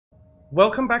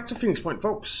Welcome back to Phoenix Point,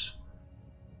 folks.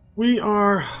 We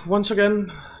are once again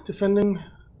defending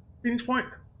Phoenix Point.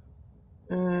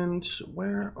 And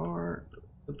where are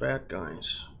the bad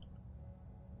guys?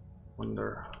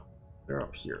 Wonder. They're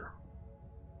up here.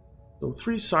 So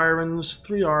 3 sirens,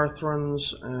 3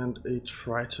 Arthrons, and a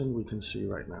Triton we can see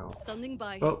right now. Standing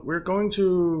by. Well, we're going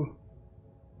to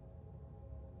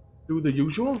do the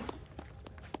usual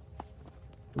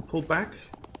and pull back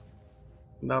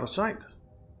and out of sight.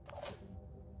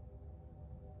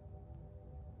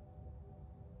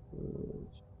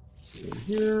 In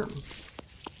here.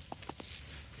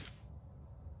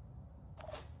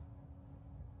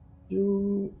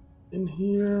 You in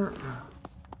here.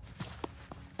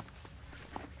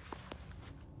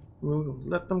 We'll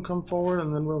let them come forward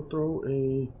and then we'll throw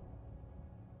a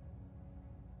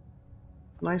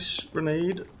nice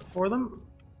grenade for them.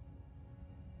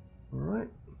 Alright.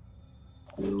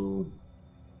 You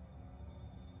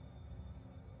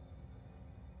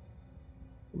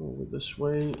come over this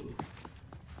way.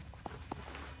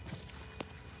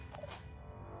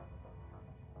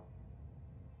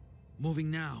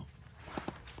 Moving now.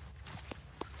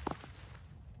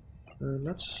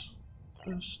 Let's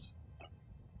just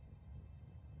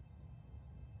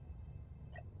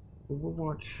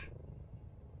Overwatch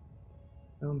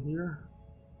down here.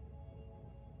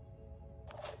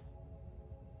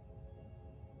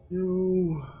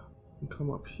 You can come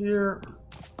up here.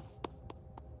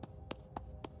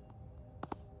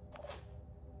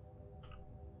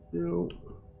 You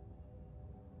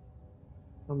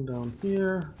come down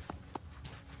here.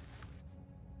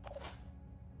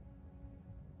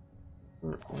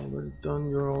 You're already done,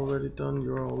 you're already done,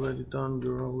 you're already done,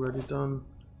 you're already done.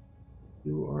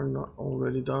 You are not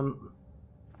already done.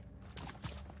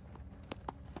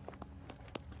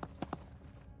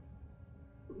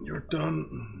 You're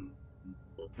done.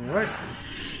 Alright.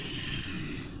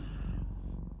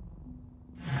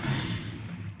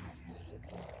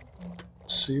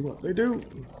 See what they do.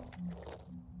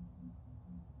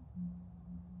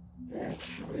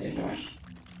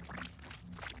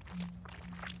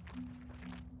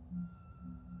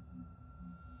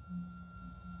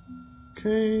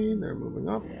 Okay, they're moving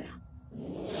up.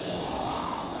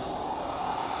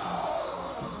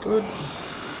 Good.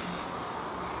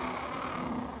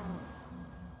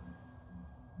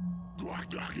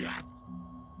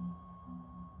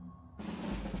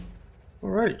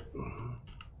 Alrighty.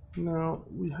 Now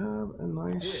we have a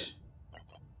nice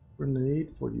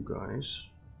grenade for you guys.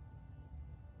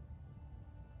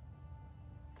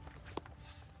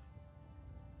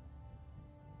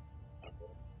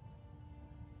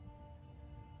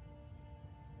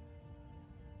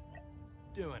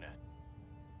 Doing it.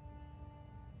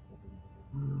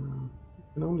 You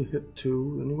can only hit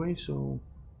 2 anyway, so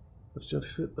let's just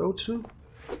hit those 2.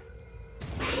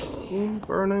 Boom,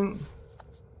 burning.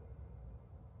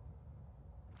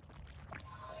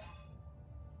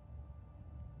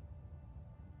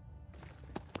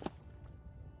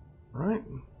 Right.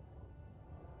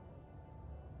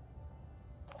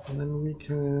 And then we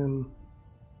can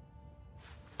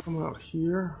come out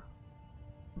here.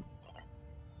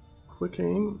 Quick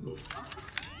aim.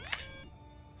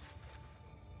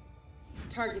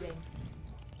 Targeting.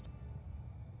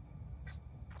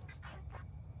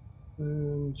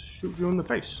 And shoot you in the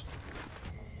face.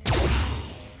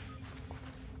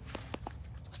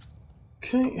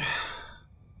 Okay.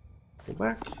 Go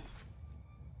back.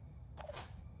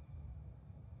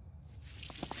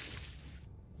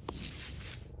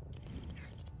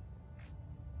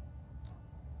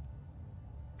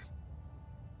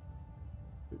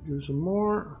 Do some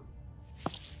more.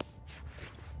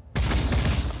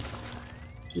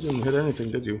 You didn't hit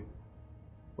anything, did you?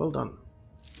 Well done.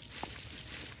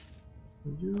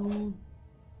 You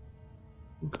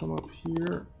can come up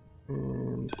here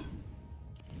and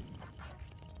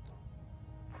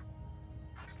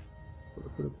put a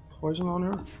bit of poison on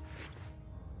her.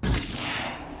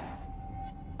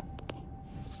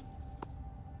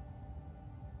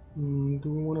 Do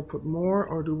we want to put more,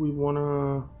 or do we want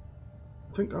to...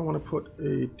 I think I want to put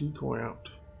a decoy out.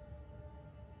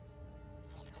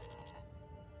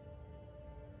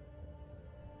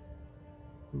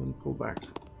 And then pull back.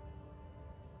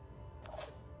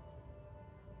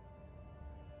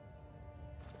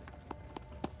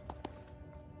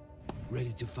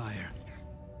 Ready to fire.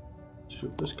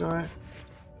 Shoot this guy.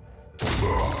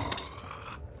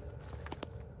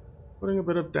 Putting a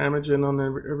bit of damage in on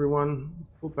everyone.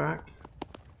 Pull back.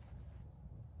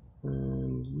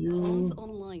 And you... Pawns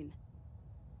online.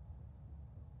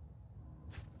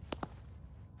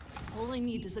 All I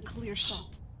need is a clear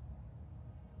shot.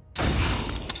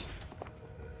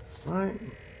 Right.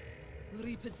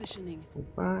 Repositioning. Go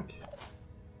back.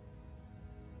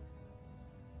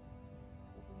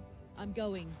 I'm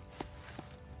going.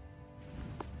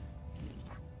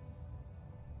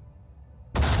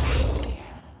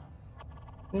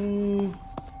 Okay.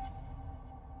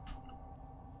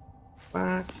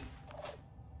 Back.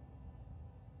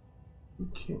 You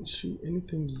can't see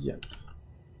anything yet.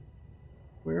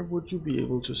 Where would you be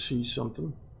able to see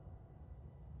something?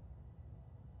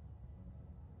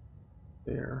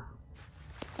 There.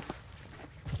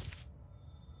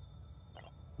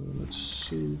 Let's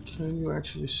see, can you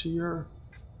actually see her?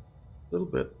 A little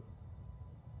bit.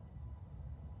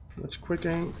 Let's quick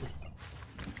aim.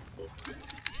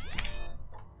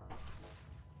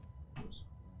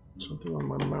 Something on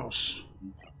my mouse.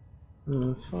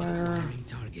 Fire.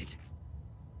 Target.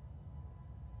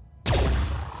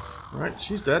 Alright,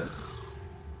 she's dead.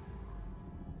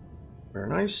 Very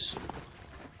nice.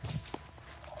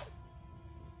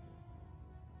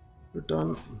 We're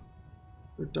done.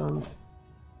 We're done.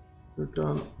 We're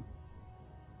done.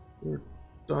 We're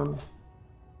done.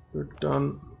 We're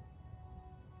done.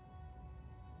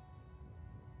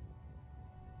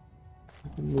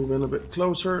 We can move in a bit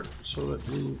closer so that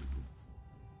we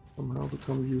somehow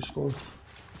become useful.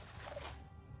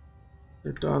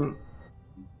 We're done.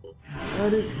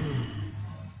 Ready?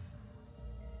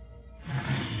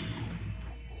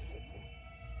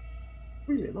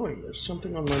 Really annoying, there's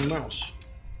something on my mouse.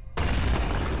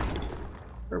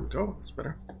 There we go, it's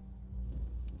better.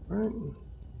 Right.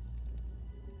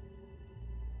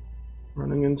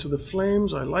 Running into the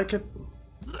flames, I like it.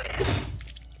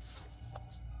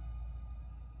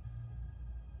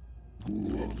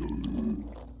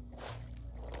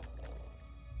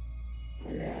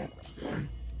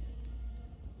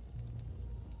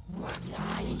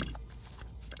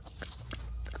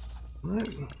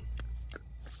 Right.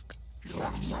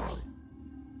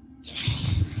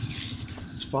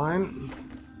 It's fine.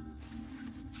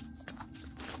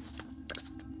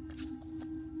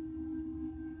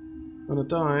 Gonna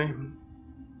die.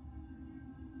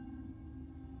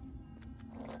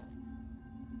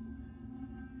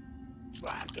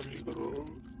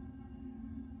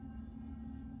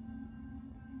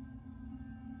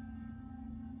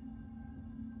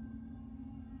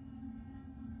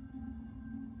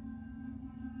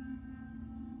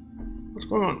 What's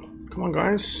going on? Come on,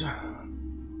 guys.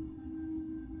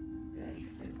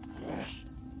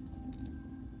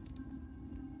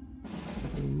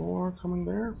 Any more coming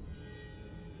there?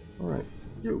 Alright,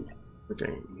 you, the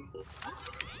game.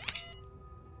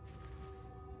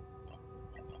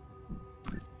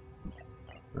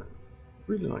 I'd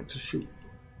really like to shoot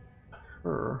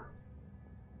her.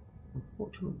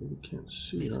 Unfortunately, we can't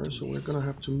see her, so we're gonna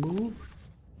have to move.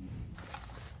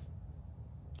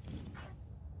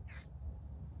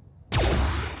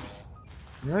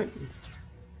 Right.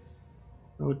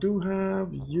 Now we do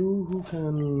have you who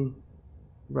can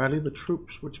rally the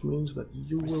troops, which means that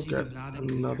you will get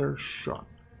another shot.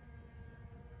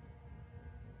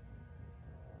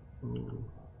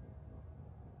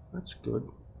 That's good.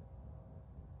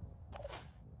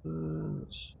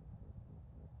 Let's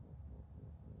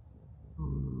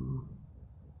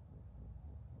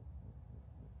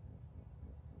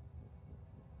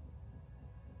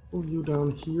pull you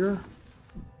down here.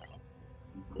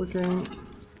 Quick aim.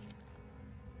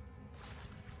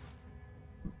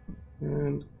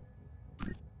 And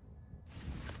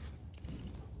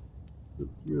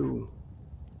you.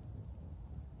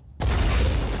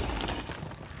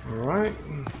 Alright.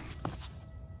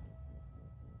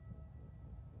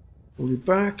 We'll be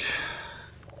back.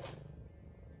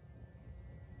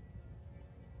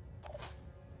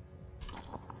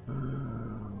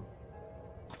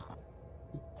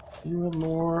 You have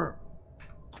more.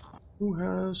 Who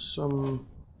has some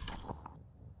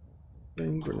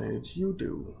flame grenades? You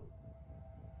do.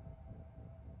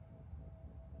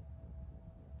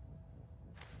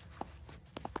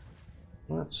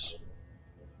 Let's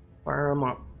fire them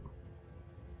up.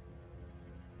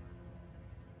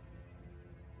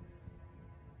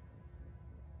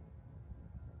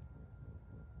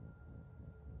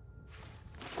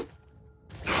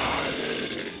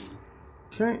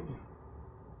 Okay.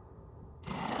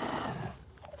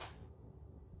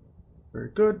 Very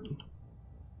good.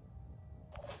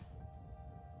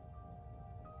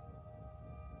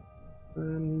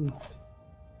 Then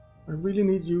I really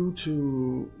need you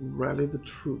to rally the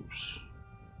troops.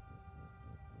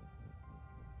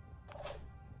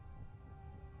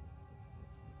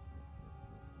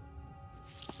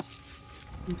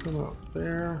 You come out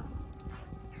there.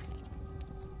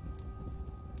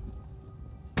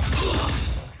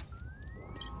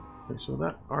 Okay, so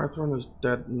that Arthur is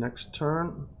dead next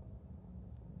turn.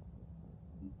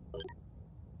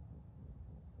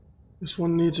 This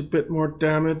one needs a bit more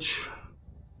damage.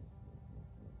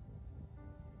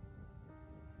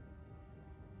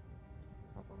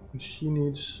 And she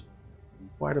needs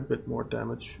quite a bit more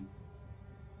damage.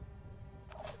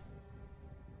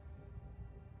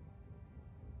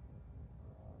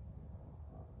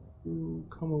 You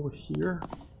come over here.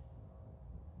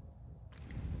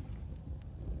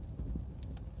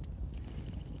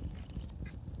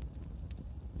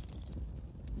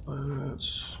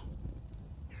 Let's...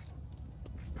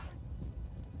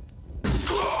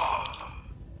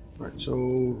 Right,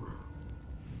 so...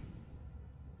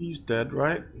 He's dead,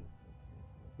 right?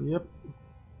 Yep.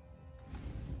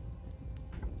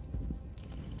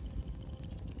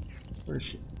 Where is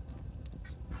she?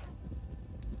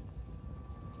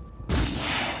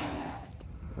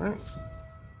 Right.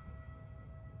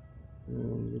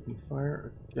 And you can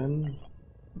fire again.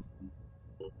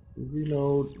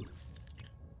 Reload.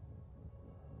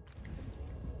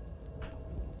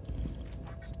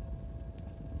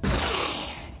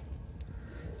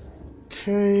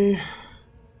 Okay.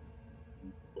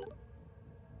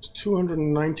 There's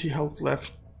 290 health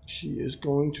left. She is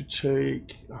going to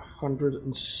take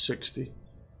 160.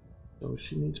 So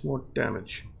she needs more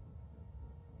damage.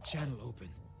 Channel open.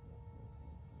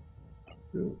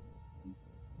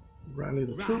 Rally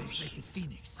the troops. Like the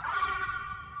phoenix.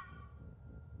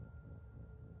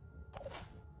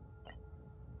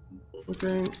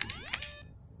 Okay.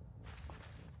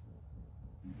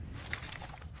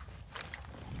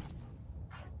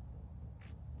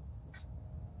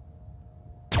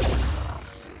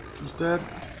 He's dead.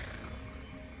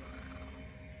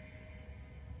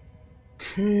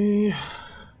 Okay.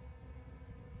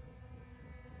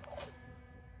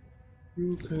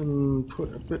 You can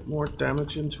put a bit more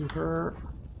damage into her.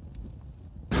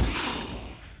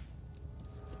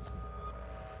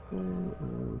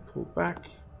 And pull back.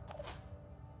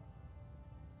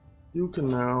 You can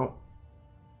now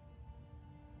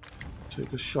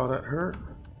take a shot at her.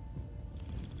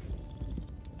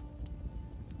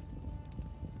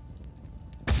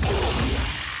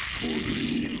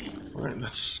 Alright,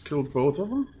 let's kill both of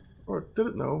them. Or did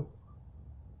it? No.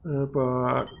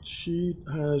 But she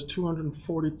has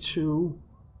 242.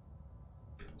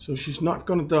 So she's not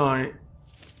gonna die.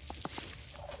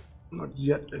 Not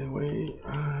yet, anyway.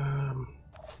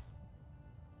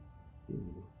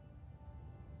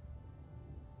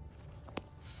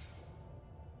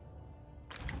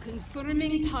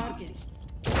 Confirming target.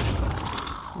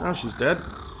 Now she's dead.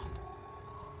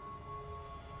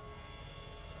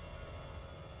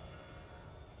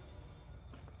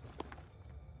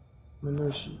 And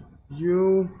there's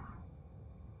you.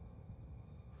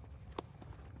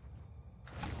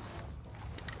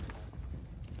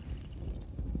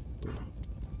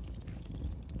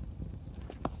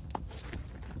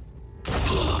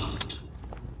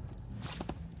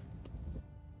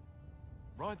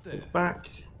 Right there. Back.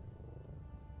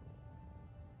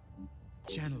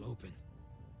 Channel open.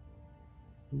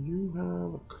 You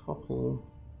have a couple.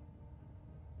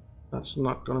 That's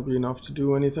not going to be enough to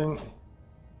do anything.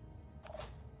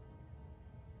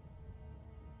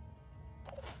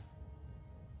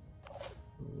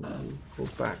 Go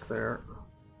back there.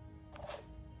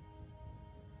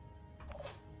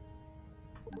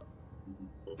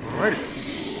 Alrighty.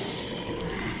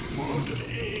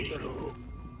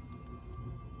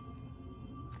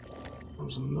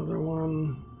 There's another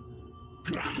one.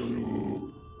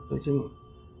 Taking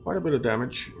quite a bit of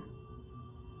damage.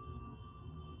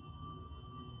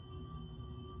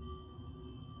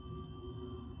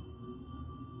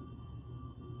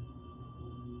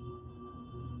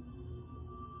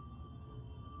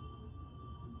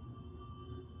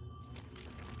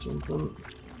 Something.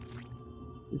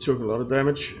 You took a lot of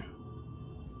damage.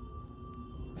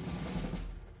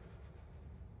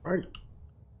 Right.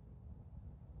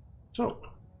 So.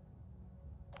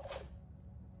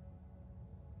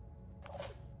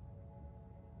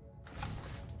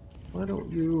 Why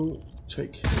don't you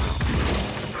take him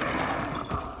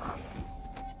out?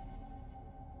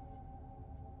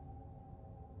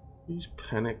 He's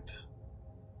panicked.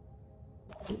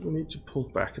 I think we need to pull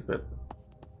back a bit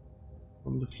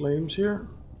from the flames here.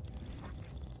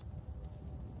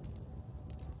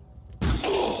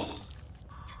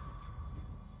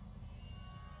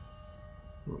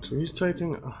 So he's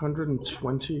taking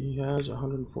 120, he has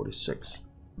 146. So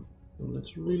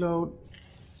let's reload.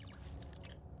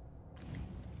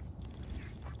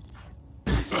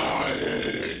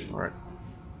 Alright.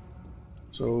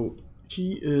 So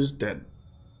he is dead.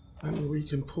 And we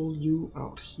can pull you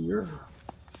out here.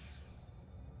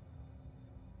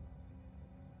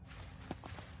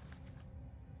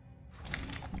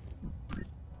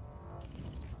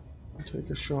 take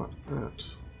a shot at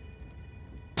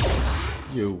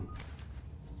you.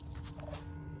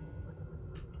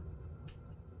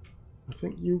 I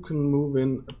think you can move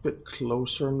in a bit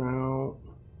closer now.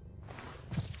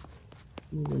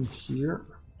 Move in here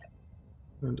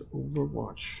and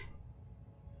overwatch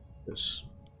this.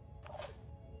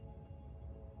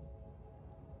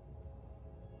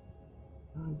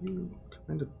 Are you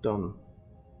kind of done?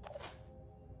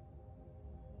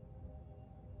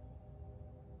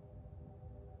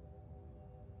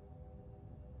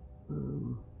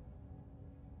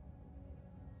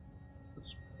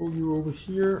 Let's pull you over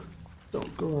here.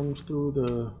 Don't go on through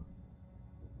the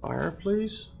fire,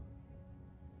 please.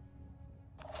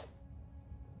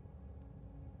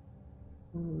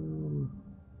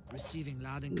 Receiving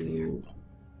loud and clear.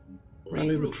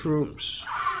 Rally the troops.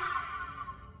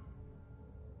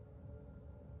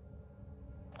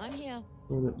 I'm here.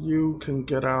 So that you can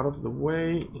get out of the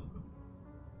way.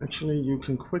 Actually, you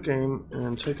can quick aim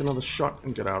and take another shot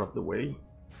and get out of the way.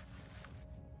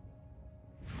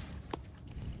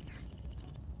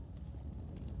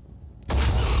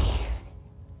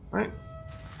 Right.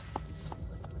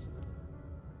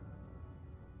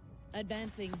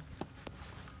 Advancing.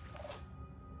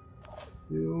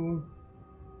 You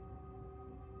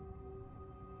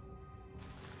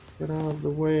get out of the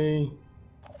way.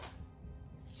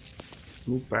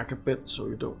 Move back a bit so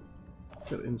you don't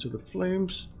get into the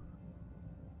flames.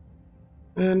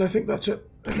 And I think that's it.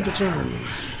 End the turn.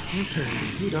 Okay,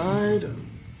 he died.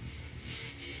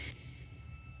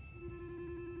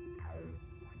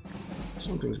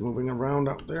 Something's moving around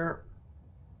out there.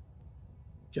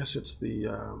 Guess it's the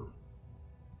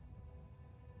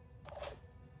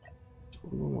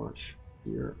Overwatch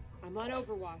here. I'm on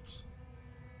Overwatch.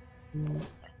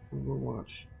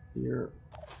 Overwatch here.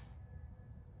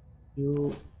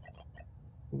 You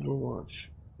Overwatch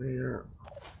there.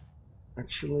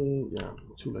 Actually, yeah,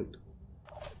 too late.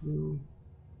 You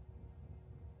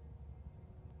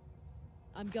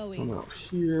I'm going. come out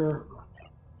here.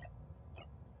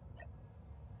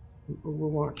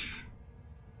 Overwatch.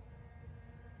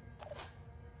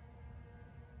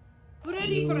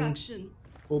 Ready for action.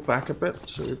 Pull back a bit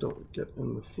so you don't get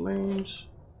in the flames.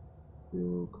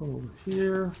 You come over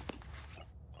here.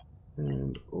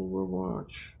 And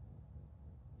Overwatch.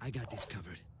 I got this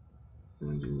covered.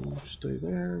 And you stay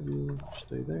there, you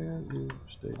stay there, you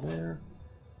stay there.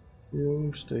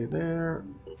 You stay there.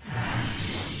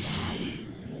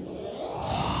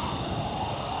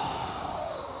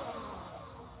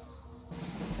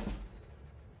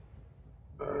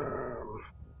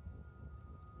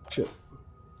 Shit.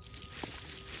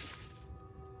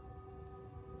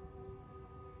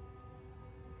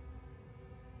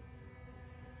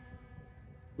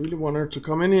 Really want her to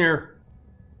come in here.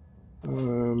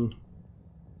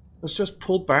 Let's just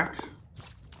pull back.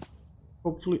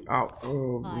 Hopefully out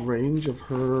of range of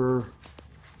her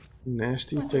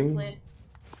nasty thing.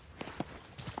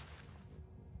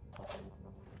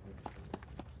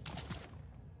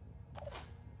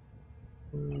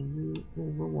 You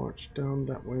Overwatch down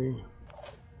that way.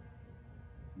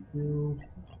 You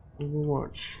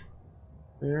Overwatch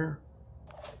there.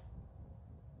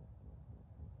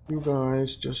 You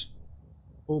guys just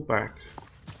pull back.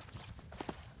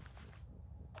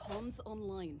 Comms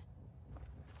online.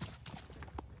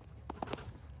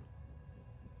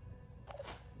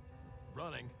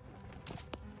 Running.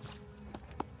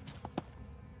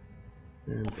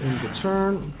 And end the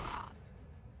turn.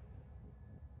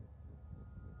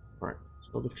 Right,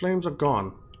 so the flames are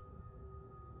gone.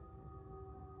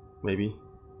 Maybe.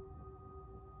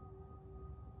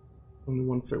 Only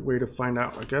one way to find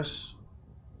out, I guess.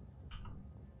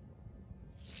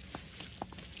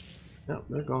 Yep,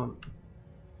 they're gone.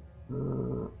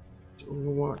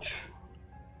 Overwatch.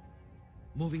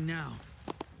 Moving now.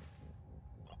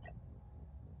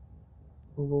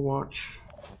 Overwatch.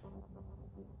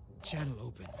 Channel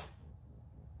open.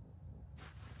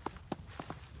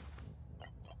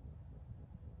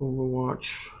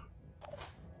 Overwatch.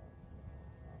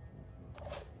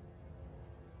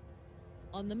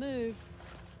 On the move.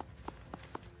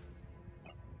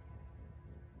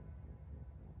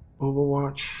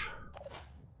 Overwatch.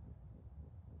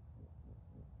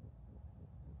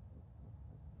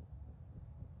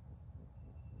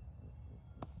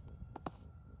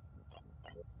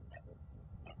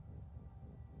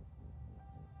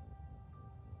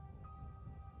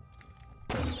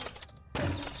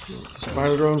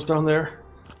 Spider drones down there.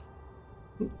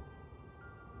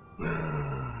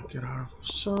 Get out of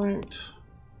sight.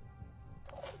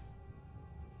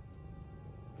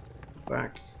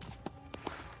 Back. I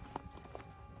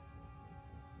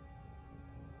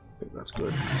think that's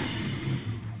good.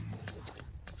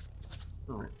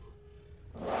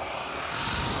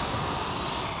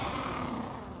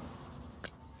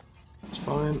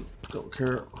 fine. Don't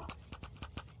care.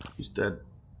 He's dead.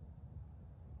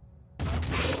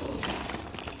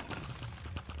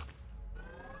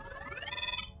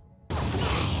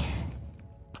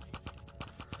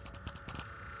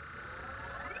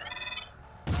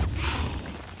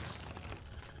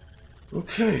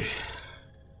 Okay.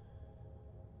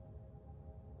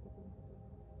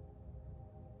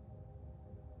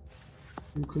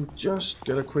 You can just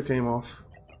get a quick aim off.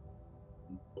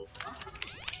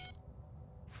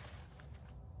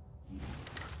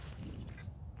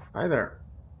 Hi there.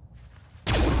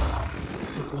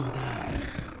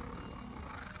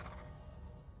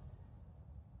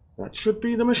 That should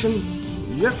be the mission.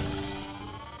 Yep.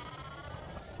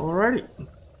 Alrighty.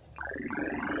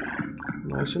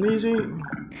 Nice and easy.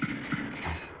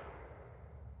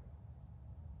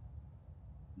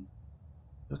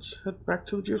 Let's head back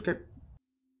to the geoscape.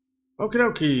 Okie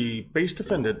dokie. Base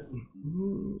defended.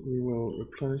 We will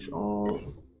replenish all.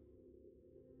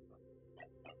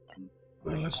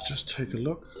 Well, let's just take a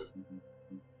look.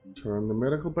 Turn the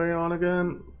medical bay on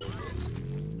again.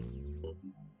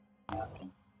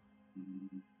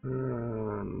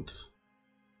 And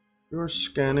you're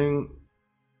scanning.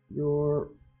 You're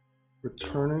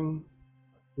returning.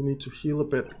 We need to heal a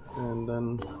bit and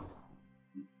then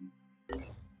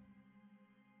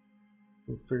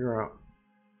we'll figure out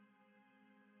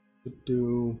what to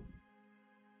do.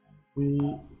 We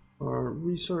are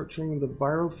researching the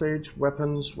virophage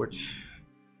weapons, which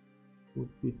would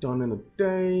be done in a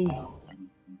day.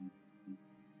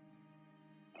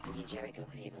 The New Jericho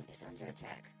Haven is under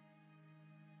attack.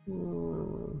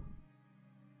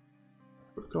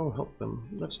 But go help them.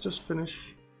 Let's just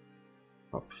finish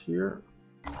up here.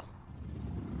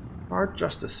 Hard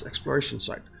Justice exploration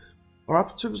site. Our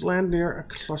operatives land near a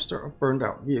cluster of burned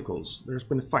out vehicles. There's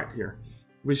been a fight here.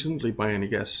 Recently, by any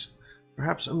guess.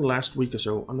 Perhaps in the last week or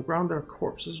so. On the ground there are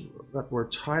corpses that were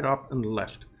tied up and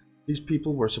left. These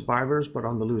people were survivors, but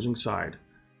on the losing side.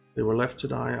 They were left to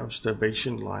die of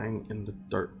starvation lying in the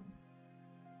dirt.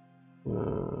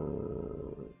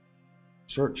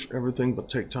 Search everything, but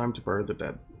take time to bury the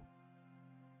dead.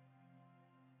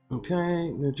 Okay,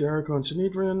 New Jericho and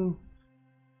Sanhedrin.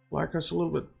 Like us a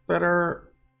little bit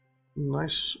better.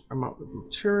 Nice amount of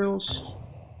materials.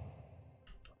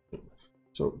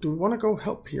 So, do we want to go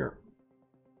help here?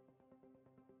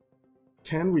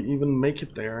 Can we even make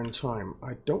it there in time?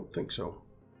 I don't think so.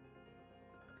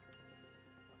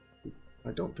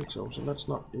 I don't think so, so let's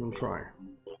not even try.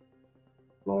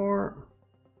 Floor.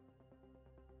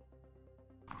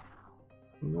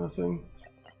 Nothing.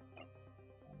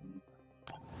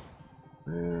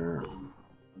 There.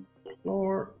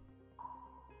 Floor.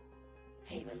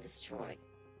 Haven destroyed.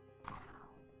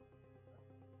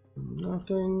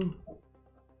 Nothing.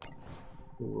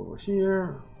 Go over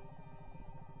here.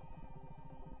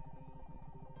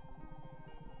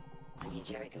 The New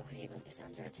Jericho Haven is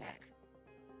under attack.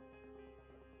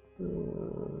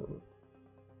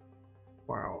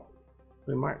 Wow.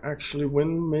 They might actually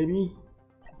win, maybe.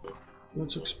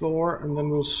 Let's explore, and then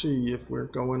we'll see if we're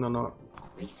going or not.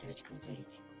 Research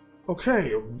complete.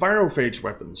 Okay, virophage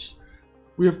weapons.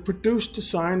 We have produced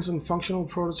designs and functional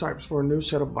prototypes for a new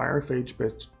set of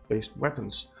virophage-based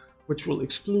weapons, which will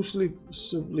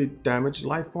exclusively damage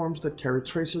life forms that carry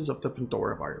traces of the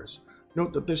Pandora virus.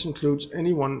 Note that this includes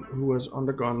anyone who has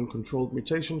undergone controlled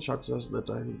mutations, such as the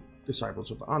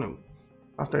disciples of Anu.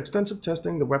 After extensive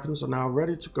testing, the weapons are now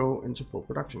ready to go into full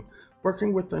production.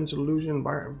 Working with the Andalusian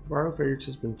virophage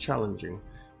has been challenging.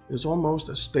 It is almost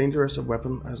as dangerous a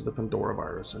weapon as the Pandora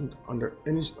virus, and under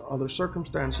any other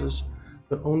circumstances,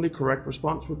 the only correct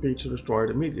response would be to destroy it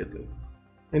immediately.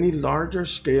 Any larger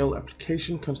scale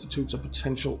application constitutes a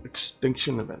potential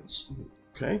extinction event.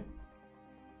 Okay.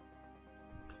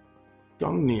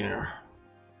 Gungnir.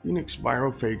 Phoenix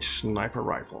Virophage Sniper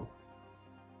Rifle.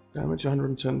 Damage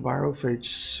 110, Virophage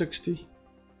 60.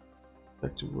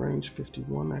 Effective range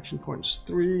 51, action points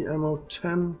 3, ammo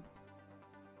 10.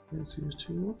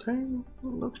 Okay,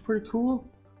 looks pretty cool.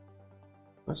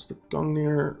 That's the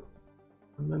Gungnir.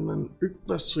 And then an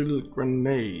Yggdrasil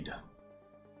Grenade.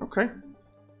 Okay.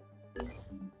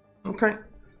 Okay.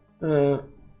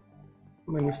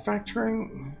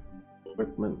 Manufacturing.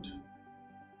 Equipment.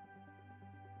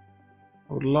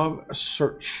 I would love a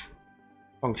search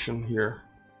function here.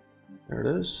 There it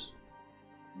is.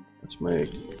 Let's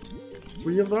make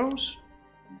 3 of those.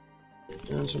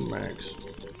 And some mags.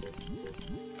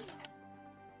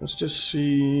 Let's just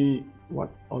see what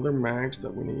other mags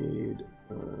that we need.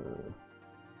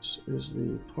 This is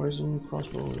the poison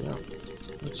crossbow. Yeah.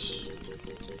 That's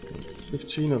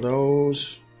 15 of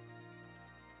those.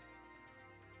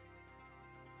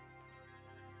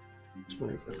 Let's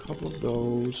make a couple of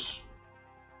those.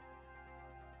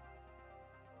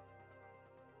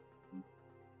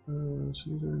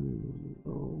 Cylinder,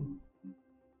 no.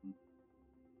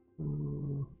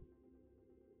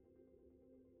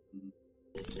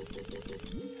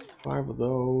 5 of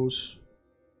those.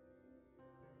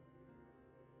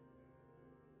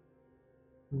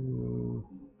 2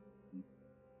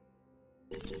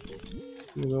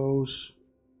 of those.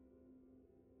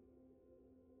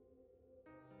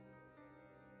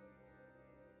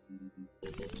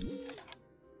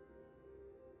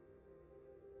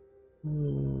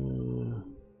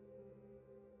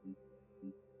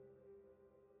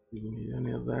 You don't need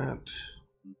any of that.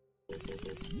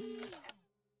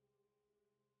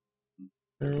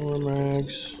 Arrow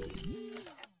mags.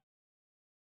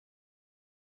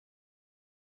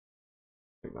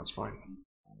 I think that's fine.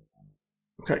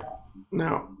 Okay,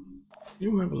 now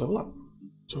you have a level up.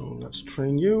 So let's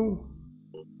train you.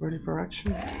 Ready for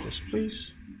action? Yes,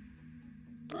 please.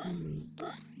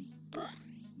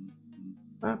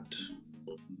 That.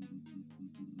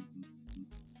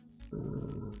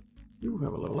 You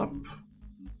have a level up.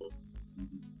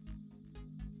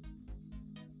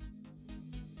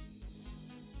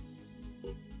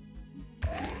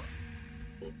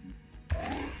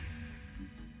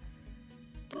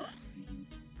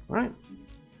 Right.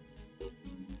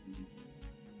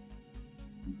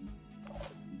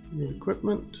 Need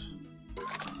equipment.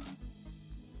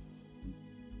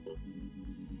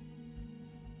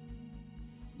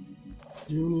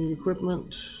 You need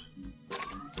equipment.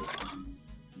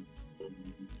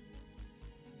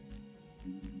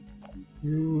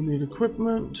 You need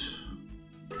equipment.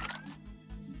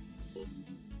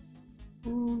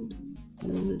 And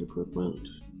you need equipment.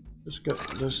 Just get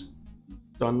this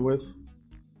done with.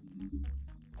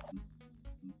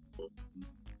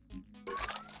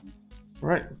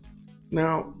 Right.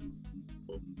 Now,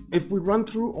 if we run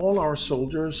through all our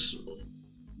soldiers,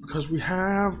 because we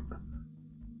have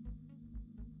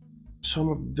some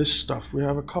of this stuff, we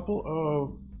have a couple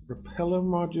of repeller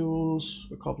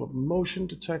modules, a couple of motion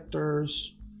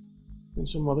detectors, and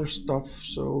some other stuff.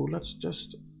 So let's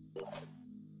just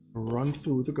run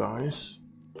through the guys.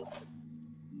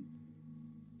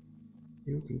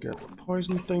 You can get a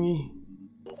poison thingy.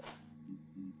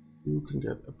 You can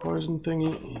get a poison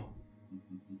thingy.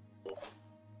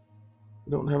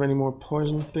 You don't have any more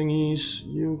poison thingies.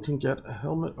 You can get a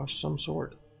helmet of some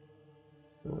sort.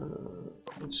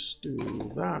 Let's do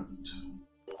that.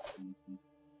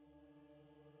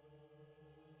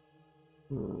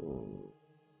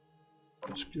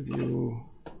 Let's give you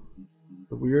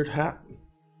the weird hat.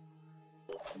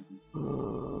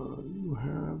 You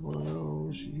have one of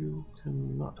those. You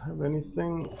cannot have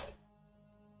anything.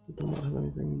 You cannot have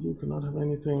anything. You cannot have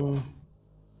anything.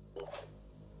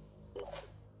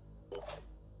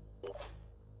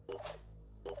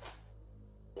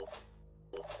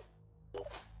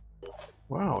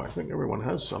 Wow, I think everyone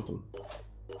has something.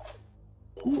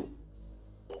 Ooh.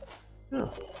 Yeah.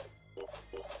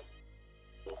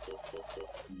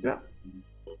 Yeah.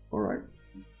 All right.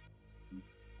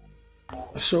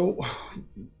 So,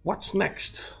 what's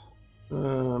next?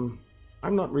 I'm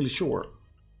not really sure.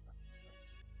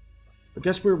 I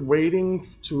guess we're waiting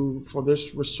for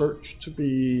this research to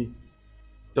be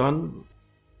done.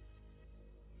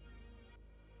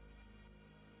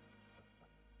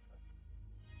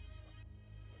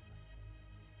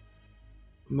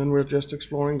 And then we're just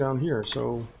exploring down here,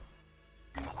 so...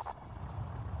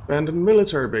 Abandoned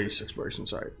military base exploration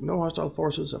site. No hostile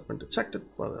forces have been detected,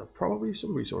 but there are probably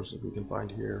some resources we can find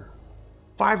here.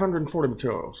 540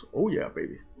 materials. Oh yeah,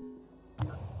 baby.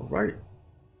 Alright.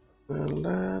 And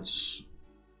that's...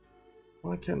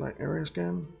 Why can't I area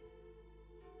scan?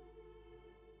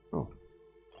 Oh.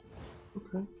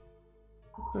 Okay.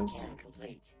 Okay. Scan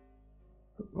complete.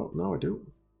 Well, now I do.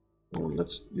 Well,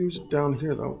 let's use it down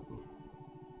here, though.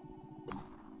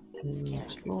 Scan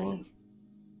Explore. complete.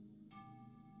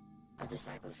 The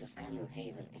Disciples of Anu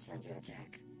Haven is under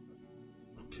attack.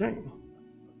 Okay.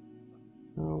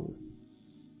 Now,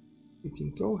 we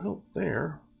can go help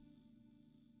there.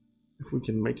 If we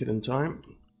can make it in time.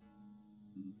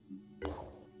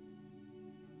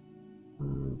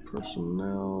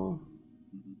 Personnel.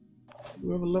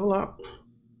 We have a level up.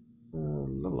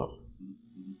 Level up.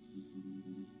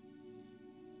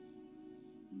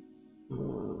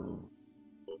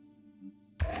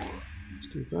 Let's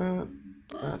do that,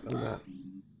 that, and that.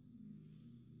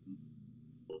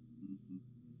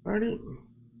 Alrighty.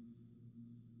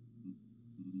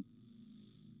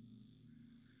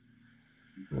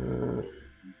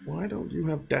 Why don't you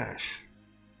have dash?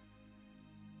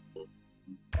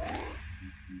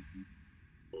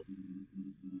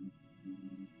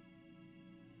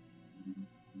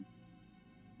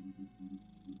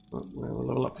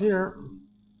 here.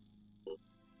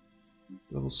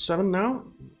 Level 7 now.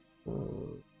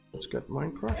 Let's get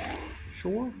Minecraft.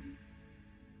 Sure.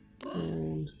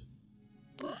 And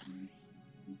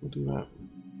we'll do that.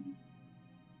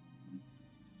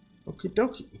 Okie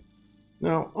dokie.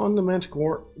 Now, on the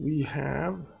Manticore, we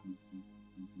have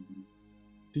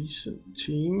decent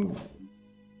team.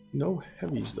 No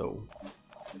heavies, though.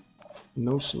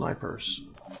 No snipers,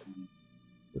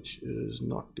 which is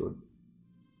not good.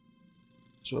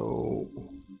 So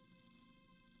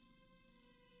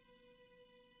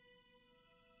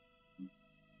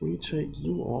we take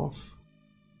you off.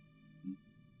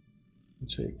 We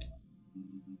take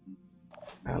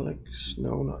Alex.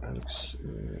 No, not Alex.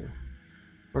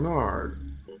 Bernard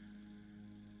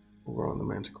over on the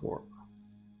Manticore.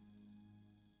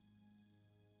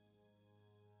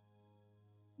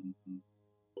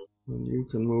 And you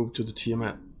can move to the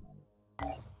Tiamat.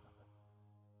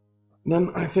 Then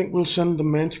I think we'll send the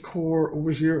Manticore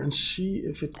over here and see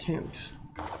if it can't.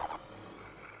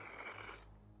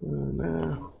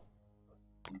 Nah.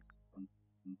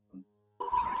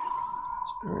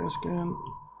 Area scan.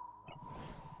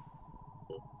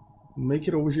 Make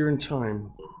it over here in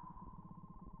time.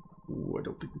 Ooh, I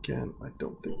don't think we can. I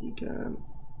don't think we can.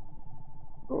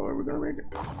 Oh, are we gonna make it?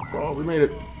 Oh, we made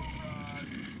it.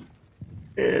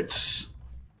 It's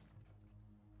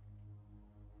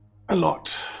a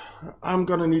lot. I'm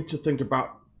gonna need to think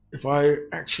about if I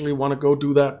actually want to go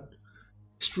do that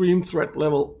extreme threat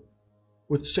level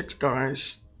with 6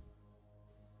 guys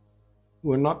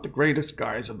who are not the greatest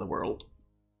guys in the world.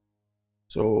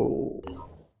 So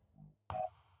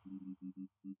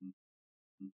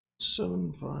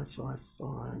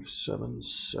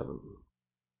 75557.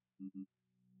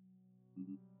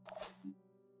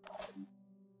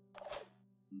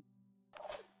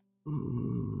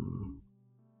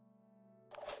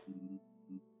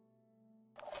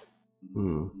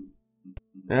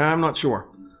 Yeah, I'm not sure.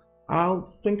 I'll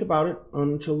think about it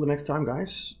until the next time,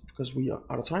 guys, because we are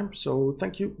out of time. So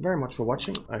thank you very much for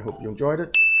watching. I hope you enjoyed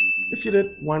it. If you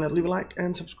did, why not leave a like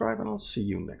and subscribe, and I'll see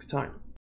you next time.